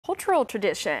cultural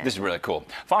tradition. This is really cool.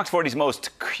 Fox 40's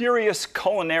most curious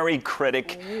culinary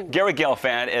critic, Gary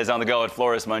Gelfand, is on the go at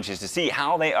Flores Munchies to see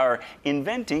how they are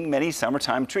inventing many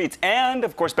summertime treats and,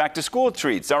 of course, back to school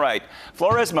treats. All right,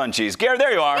 Flores Munchies. Gary,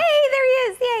 there you are. Hey, there he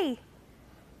is. Yay.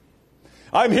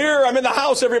 I'm here. I'm in the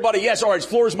house, everybody. Yes, all right. It's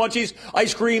Flores Munchies,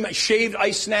 ice cream, shaved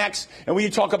ice snacks. And when you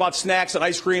talk about snacks and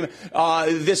ice cream,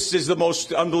 this is the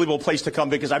most unbelievable place to come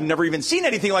because I've never even seen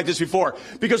anything like this before.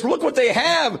 Because look what they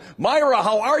have. Myra,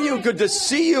 how are you? Good to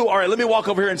see you. All right, let me walk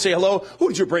over here and say hello. Who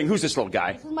did you bring? Who's this little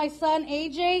guy? This is my son,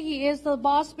 AJ. He is the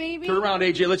boss, baby. Turn around,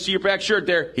 AJ. Let's see your back shirt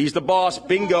there. He's the boss.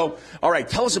 Bingo. All right,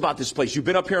 tell us about this place. You've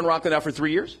been up here in Rockland now for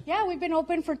 3 years? Yeah, we've been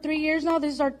open for 3 years now.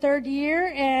 This is our third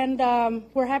year, and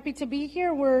we're happy to be here.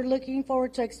 We're looking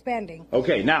forward to expanding.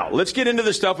 Okay, now let's get into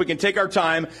this stuff. We can take our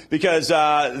time because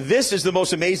this is the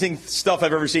most amazing stuff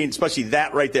I've ever seen, especially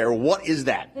that right there. What is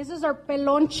that? This is our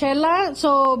pelon chela.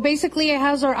 So basically it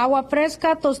has our agua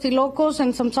fresca, tostilocos,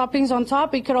 and some toppings on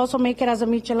top. We could also make it as a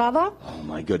michelada. Oh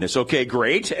my goodness. Okay,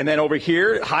 great. And then over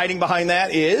here, hiding behind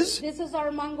that is? This is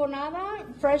our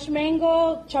mangonada, fresh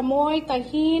mango, chamoy,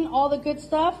 tajin, all the good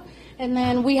stuff. And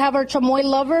then we have our chamoy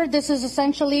lover. This is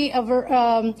essentially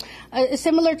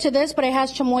similar to this, but it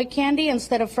has chamoy candy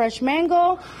instead of fresh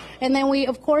mango. And then we,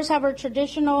 of course, have our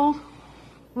traditional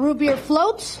root beer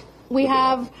floats. We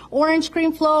have orange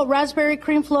cream float, raspberry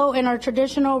cream float, and our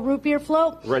traditional root beer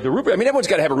float. Right, the root beer. I mean, everyone's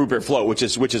got to have a root beer float, which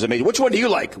is amazing. Which one do you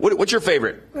like? What's your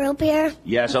favorite? Root beer.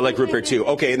 Yes, I like root beer too.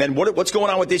 Okay, and then what's going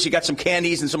on with this? You got some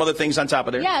candies and some other things on top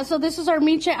of there? Yeah, so this is our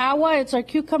miche agua. It's our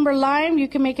cucumber lime. You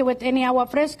can make it with any agua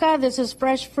fresca. This is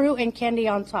fresh fruit and candy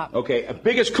on top. Okay,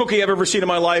 biggest cookie I've ever seen in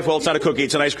my life. Well, it's not a cookie.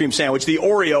 It's an ice cream sandwich. The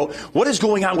Oreo. What is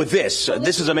going on with this? So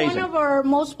this is amazing. One of our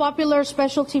most popular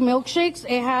specialty milkshakes.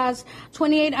 It has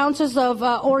 28 ounces of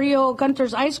Oreo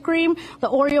Gunter's ice cream, the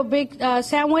Oreo big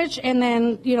sandwich, and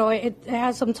then, you know, it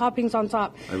has some toppings on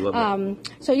top. I love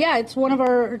that. So, yeah, it's one of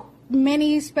our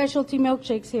many specialty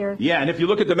milkshakes here. Yeah, and if you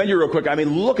look at the menu real quick, I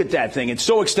mean, look at that thing. It's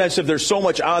so extensive. There's so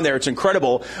much on there. It's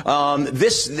incredible.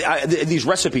 These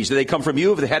recipes, do they come from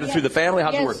you? Have they had it through the family?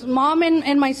 How's it work? Yes, Mom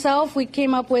and myself, we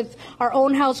came up with our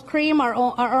own house cream, our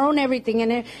own everything.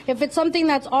 And if it's something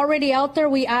that's already out there,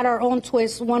 we add our own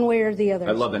twist one way or the other.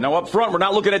 I love that. Now, up front, we're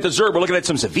not looking at dessert. We're looking at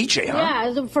some ceviche,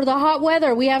 huh? Yeah, for the hot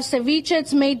weather, we have ceviche.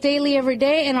 It's made daily every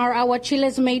day, and our aguachile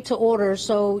is made to order.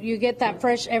 So you get that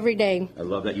fresh every day. I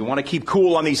love that. You want to keep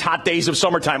cool on these hot days of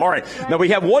summertime. All right. Now we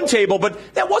have one table, but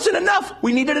that wasn't enough.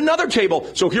 We needed another table.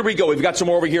 So here we go. We've got some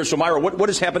more over here. So Myra,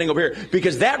 what is happening over here?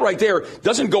 Because that right there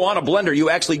doesn't go on a blender. You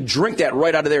actually drink that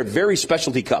right out of there. Very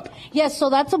specialty cup. Yes,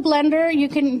 so that's a blender. You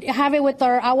can have it with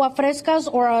our agua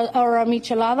frescas or a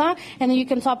michelada, and then you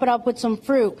can top it up with some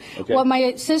fruit. Okay. What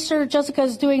my sister Jessica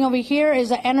is doing over here is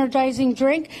an energizing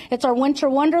drink. It's our Winter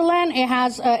Wonderland. It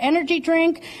has an energy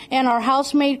drink and our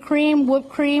house-made cream, whipped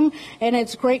cream, and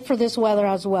it's great for this weather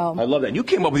as well. I love that. You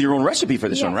came up with your own recipe for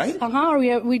this one, right?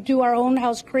 We do our own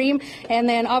house cream, and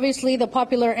then obviously the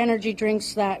popular energy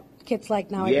drinks that kids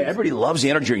like nowadays. Yeah, everybody loves the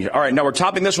energy drink. All right, now we're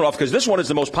topping this one off because this one is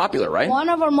the most popular, right? One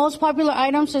of our most popular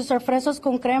items is our fresas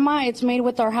con crema. It's made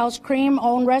with our house cream,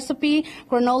 own recipe,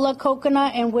 granola,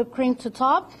 coconut, and whipped cream to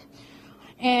top.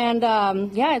 And,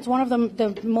 yeah, it's one of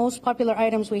the most popular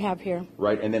items we have here.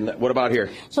 Right, and then what about here?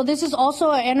 So this is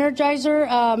also an energizer.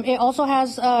 It also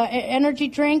has an energy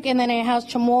drink, and then it has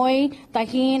chamoy,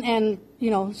 tajin, and,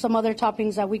 you know, some other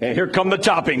toppings that we can. And here come the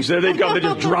toppings. There they come. They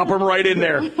just drop them right in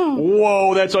there.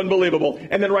 Whoa, that's unbelievable.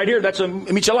 And then right here, that's a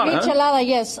michelada, Michelada,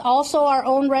 yes. Also our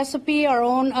own recipe, our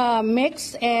own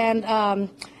mix, and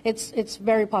it's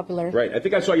very popular. Right. I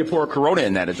think I saw you pour a Corona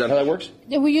in that. Is that how that works?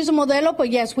 We use a Modelo, but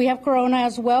yes, we have Corona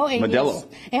as well. And Modelo. Yes,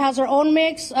 it has our own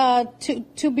mix,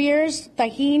 two beers,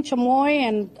 tajin, chamoy,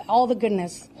 and all the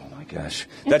goodness. Oh my gosh.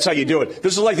 That's how you do it.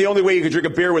 This is like the only way you can drink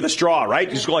a beer with a straw, right?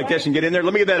 You just go like this and get in there.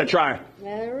 Let me give that a try.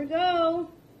 There we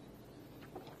go.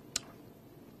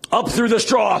 Up through the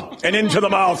straw and into the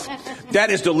mouth. That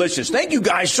is delicious. Thank you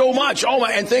guys so much. Oh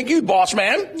my, and thank you, boss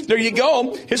man. There you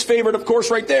go. His favorite, of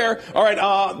course, right there. All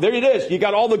right, there it is. You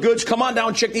got all the goods. Come on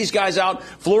down, check these guys out.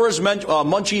 Flores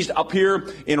Munchies up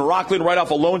here in Rockland, right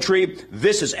off a Lone Tree.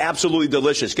 This is absolutely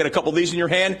delicious. Get a couple of these in your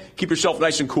hand. Keep yourself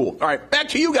nice and cool. All right, back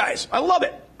to you guys. I love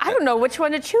it. I don't know which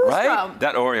one to choose from.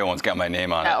 That Oreo one's got my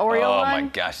name on it. That Oreo one? one? Oh, my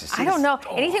gosh. I don't know.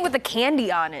 Anything with the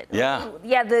candy on it. Yeah.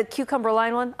 Yeah, the cucumber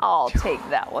line one. I'll take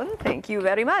that one. Thank you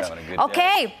very much. Having a good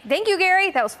Okay. Thank you, Gary.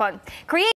 That was fun.